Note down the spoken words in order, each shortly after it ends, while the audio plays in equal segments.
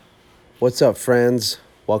What's up, friends?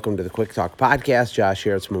 Welcome to the Quick Talk Podcast. Josh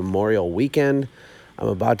here. It's Memorial Weekend. I'm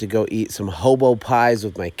about to go eat some hobo pies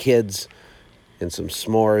with my kids and some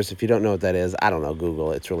s'mores. If you don't know what that is, I don't know.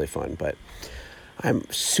 Google it. It's really fun. But I'm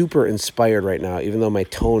super inspired right now, even though my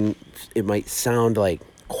tone, it might sound like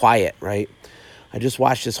quiet, right? I just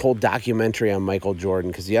watched this whole documentary on Michael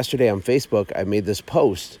Jordan because yesterday on Facebook, I made this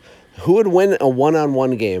post. Who would win a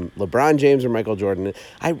one-on-one game, LeBron James or Michael Jordan?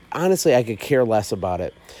 I could care less about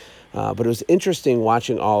it. But it was interesting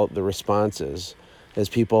watching all the responses as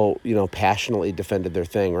people, passionately defended their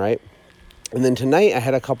thing, right? And then tonight I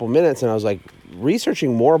had a couple minutes and I was like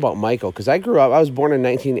researching more about Michael because I was born in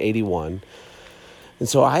 1981. And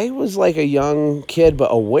so I was like a young kid, but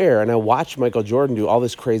aware, and I watched Michael Jordan do all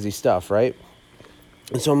this crazy stuff, right?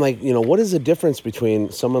 And so I'm like, what is the difference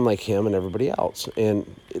between someone like him and everybody else? And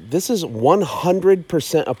this is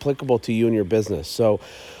 100% applicable to you and your business. So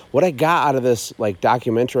what I got out of this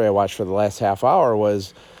documentary I watched for the last half hour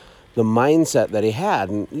was the mindset that he had.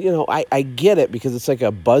 And, I get it because it's like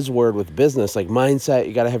a buzzword with business, like mindset,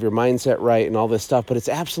 you got to have your mindset right and all this stuff, but it's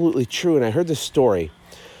absolutely true. And I heard this story.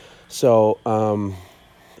 So,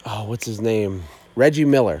 what's his name? Reggie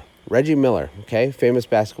Miller, okay, famous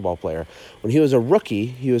basketball player. When he was a rookie,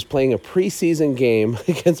 he was playing a preseason game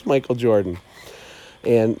against Michael Jordan.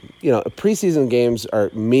 And, preseason games are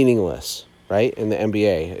meaningless, right, in the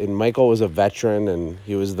NBA. And Michael was a veteran, and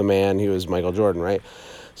he was the man. He was Michael Jordan, right?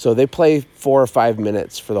 So they play 4 or 5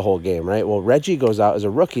 minutes for the whole game, right? Well, Reggie goes out as a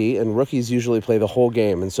rookie, and rookies usually play the whole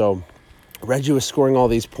game. And so Reggie was scoring all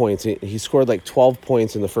these points. He scored 12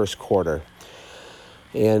 points in the first quarter.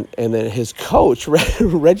 And then his coach,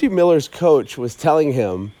 Reggie Miller's coach, was telling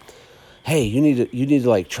him, hey, you need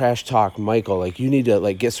to trash talk Michael. You need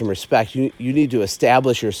to get some respect. You need to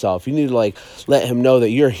establish yourself. You need to let him know that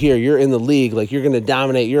you're here. You're in the league. You're going to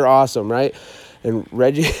dominate. You're awesome, right? And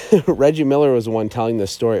Reggie Miller was the one telling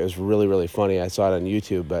this story. It was really, really funny. I saw it on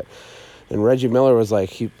YouTube, and Reggie Miller was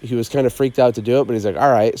he was kind of freaked out to do it, but he's like,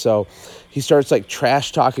 all right. So he starts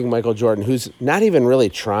trash talking Michael Jordan, who's not even really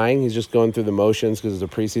trying. He's just going through the motions because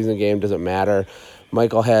it's a preseason game. Doesn't matter.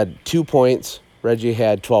 Michael had 2 points. Reggie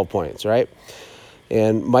had 12 points, right?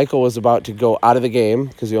 And Michael was about to go out of the game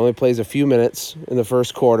because he only plays a few minutes in the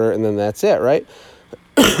first quarter, and then that's it, right?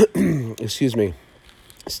 Excuse me.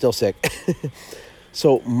 Still sick.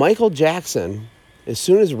 So Michael Jackson, as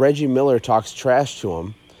soon as Reggie Miller talks trash to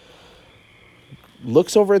him,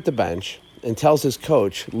 looks over at the bench and tells his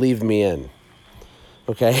coach, leave me in.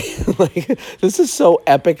 Okay? This is so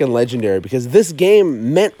epic and legendary because this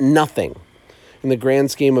game meant nothing in the grand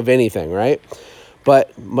scheme of anything, right?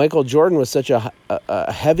 But Michael Jordan was such a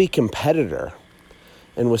heavy competitor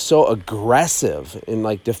and was so aggressive in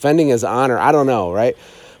defending his honor. I don't know, right?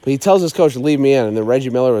 But he tells his coach to leave me in, and then Reggie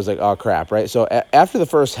Miller was like, oh, crap, right? So after the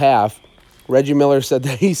first half, Reggie Miller said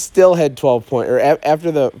that he still had 12 points, or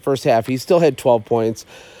after the first half, he still had 12 points,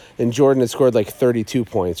 and Jordan had scored 32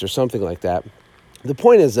 points or something like that. The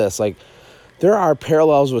point is this, there are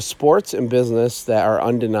parallels with sports and business that are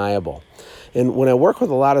undeniable. And when I work with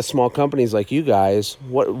a lot of small companies like you guys,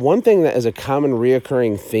 one thing that is a common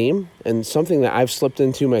reoccurring theme and something that I've slipped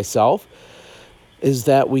into myself is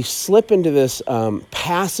that we slip into this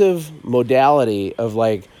passive modality of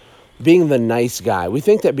being the nice guy. We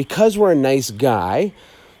think that because we're a nice guy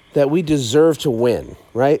that we deserve to win,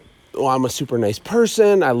 right? Oh, I'm a super nice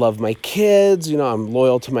person. I love my kids. I'm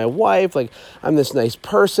loyal to my wife. I'm this nice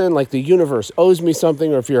person. The universe owes me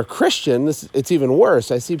something. Or if you're a Christian, it's even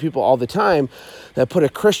worse. I see people all the time that put a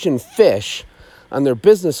Christian fish on their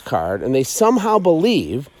business card, and they somehow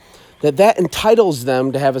believe that entitles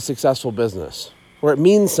them to have a successful business, or it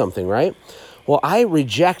means something, right? Well, I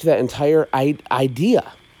reject that entire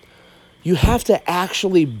idea. You have to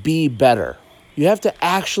actually be better. You have to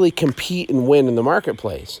actually compete and win in the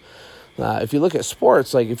marketplace. If you look at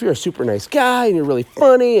sports, if you're a super nice guy and you're really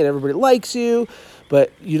funny and everybody likes you,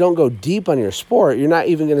 but you don't go deep on your sport, you're not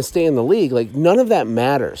even going to stay in the league. None of that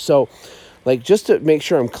matters. So, just to make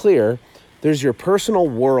sure I'm clear, there's your personal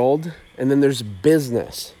world and then there's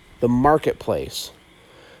business, the marketplace.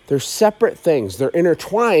 They're separate things. They're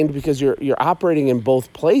intertwined because you're operating in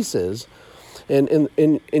both places. And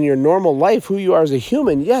in your normal life, who you are as a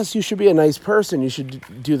human, yes, you should be a nice person. You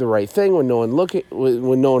should do the right thing when no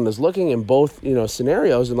one is looking in both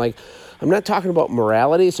scenarios. And I'm not talking about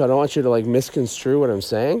morality, so I don't want you to misconstrue what I'm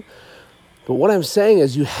saying. But what I'm saying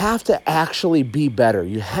is you have to actually be better.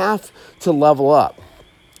 You have to level up.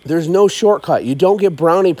 There's no shortcut. You don't get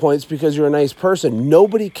brownie points because you're a nice person.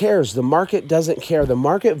 Nobody cares. The market doesn't care. The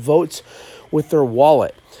market votes with their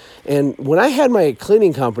wallet. And when I had my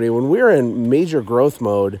cleaning company, when we were in major growth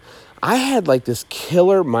mode, I had like this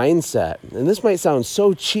killer mindset, and this might sound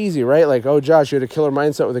so cheesy, right? Like, oh, Josh, you had a killer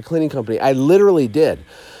mindset with a cleaning company. I literally did.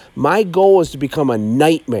 My goal was to become a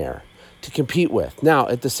nightmare to compete with. Now,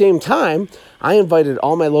 at the same time, I invited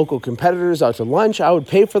all my local competitors out to lunch. I would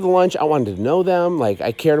pay for the lunch. I wanted to know them. Like,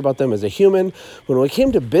 I cared about them as a human. When it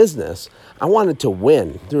came to business, I wanted to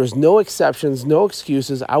win. There was no exceptions, no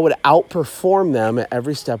excuses. I would outperform them at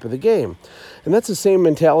every step of the game. And that's the same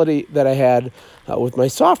mentality that I had with my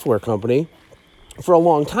software company for a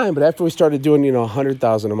long time. But after we started doing,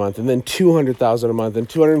 $100,000 a month, and then $200,000 a month, and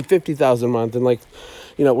 $250,000 a month,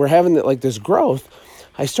 and we're having like this growth,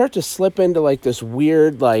 I start to slip into like this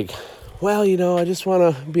weird, like, well, I just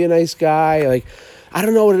want to be a nice guy. Like, I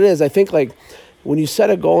don't know what it is. I think like when you set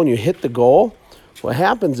a goal and you hit the goal, what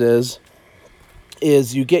happens is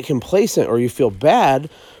you get complacent or you feel bad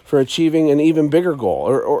for achieving an even bigger goal,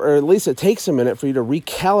 or at least it takes a minute for you to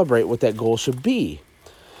recalibrate what that goal should be.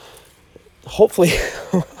 Hopefully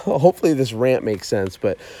this rant makes sense,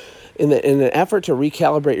 but in an effort to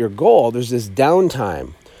recalibrate your goal, there's this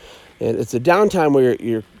downtime. And it's a downtime where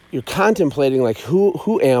you're contemplating, like,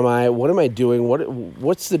 who am I? What am I doing?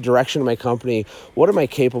 What's the direction of my company? What am I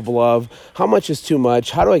capable of? How much is too much?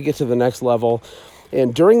 How do I get to the next level?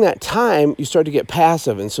 And during that time, you start to get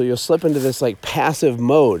passive. And so you'll slip into this like passive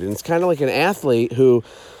mode. And it's kind of like an athlete who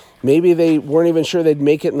maybe they weren't even sure they'd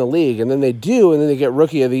make it in the league. And then they do, and then they get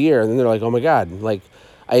rookie of the year. And then they're like, oh my God, like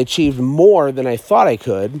I achieved more than I thought I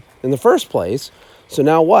could in the first place. So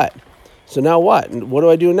now what? And what do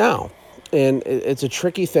I do now? And it's a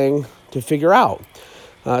tricky thing to figure out.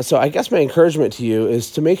 So I guess my encouragement to you is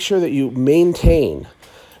to make sure that you maintain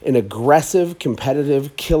an aggressive,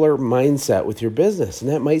 competitive, killer mindset with your business. And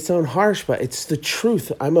that might sound harsh, but it's the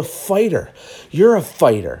truth. I'm a fighter. You're a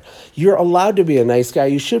fighter. You're allowed to be a nice guy.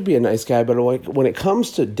 You should be a nice guy. But when it comes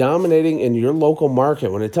to dominating in your local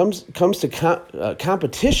market, when it comes to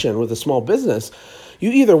competition with a small business, you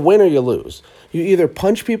either win or you lose. You either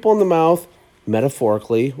punch people in the mouth,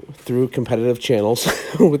 metaphorically, through competitive channels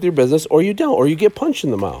with your business, or you don't, or you get punched in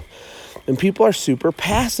the mouth. And people are super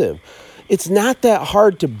passive. It's not that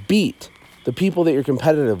hard to beat the people that you're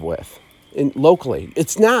competitive with locally.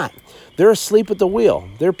 It's not. They're asleep at the wheel.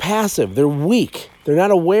 They're passive. They're weak. They're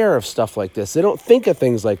not aware of stuff like this. They don't think of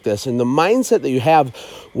things like this. And the mindset that you have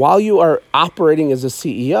while you are operating as a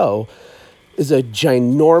CEO is a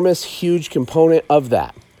ginormous, huge component of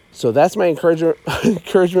that. So that's my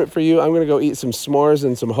encouragement for you. I'm going to go eat some s'mores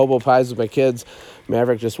and some hobo pies with my kids.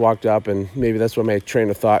 Maverick just walked up, and maybe that's where my train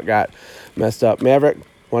of thought got messed up. Maverick,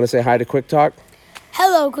 want to say hi to Quick Talk?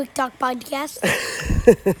 Hello, Quick Talk Podcast.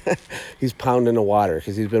 He's pounding the water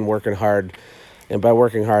because he's been working hard. And by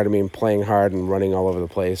working hard, I mean playing hard and running all over the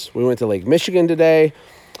place. We went to Lake Michigan today.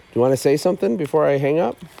 Do you want to say something before I hang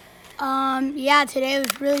up? Yeah, today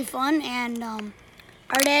was really fun, and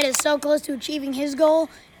our dad is so close to achieving his goal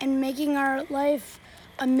and making our life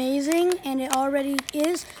amazing, and it already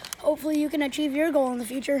is. Hopefully you can achieve your goal in the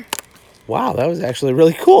future. Wow, that was actually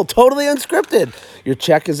really cool. Totally unscripted. Your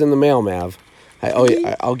check is in the mail, Mav.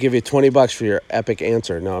 I'll give you $20 for your epic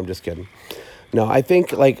answer. No, I'm just kidding. No, I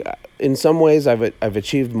think like in some ways I've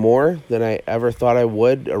achieved more than I ever thought I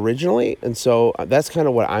would originally, and so that's kind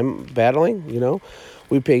of what I'm battling.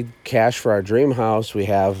 We paid cash for our dream house. We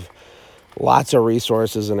have lots of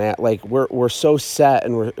resources, and we're so set,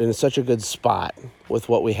 and we're in such a good spot with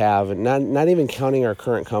what we have, and not even counting our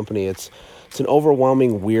current company. It's an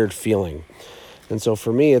overwhelming, weird feeling. And so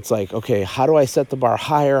for me, it's like, okay, how do I set the bar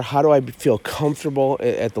higher? How do I feel comfortable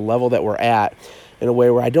at the level that we're at in a way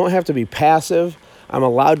where I don't have to be passive? I'm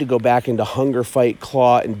allowed to go back into hunger, fight,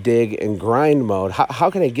 claw, and dig and grind mode. How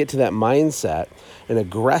can I get to that mindset and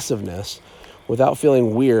aggressiveness without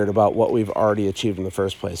feeling weird about what we've already achieved in the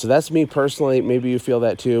first place? So that's me personally. Maybe you feel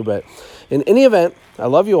that too. But in any event, I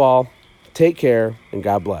love you all. Take care, and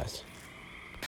God bless.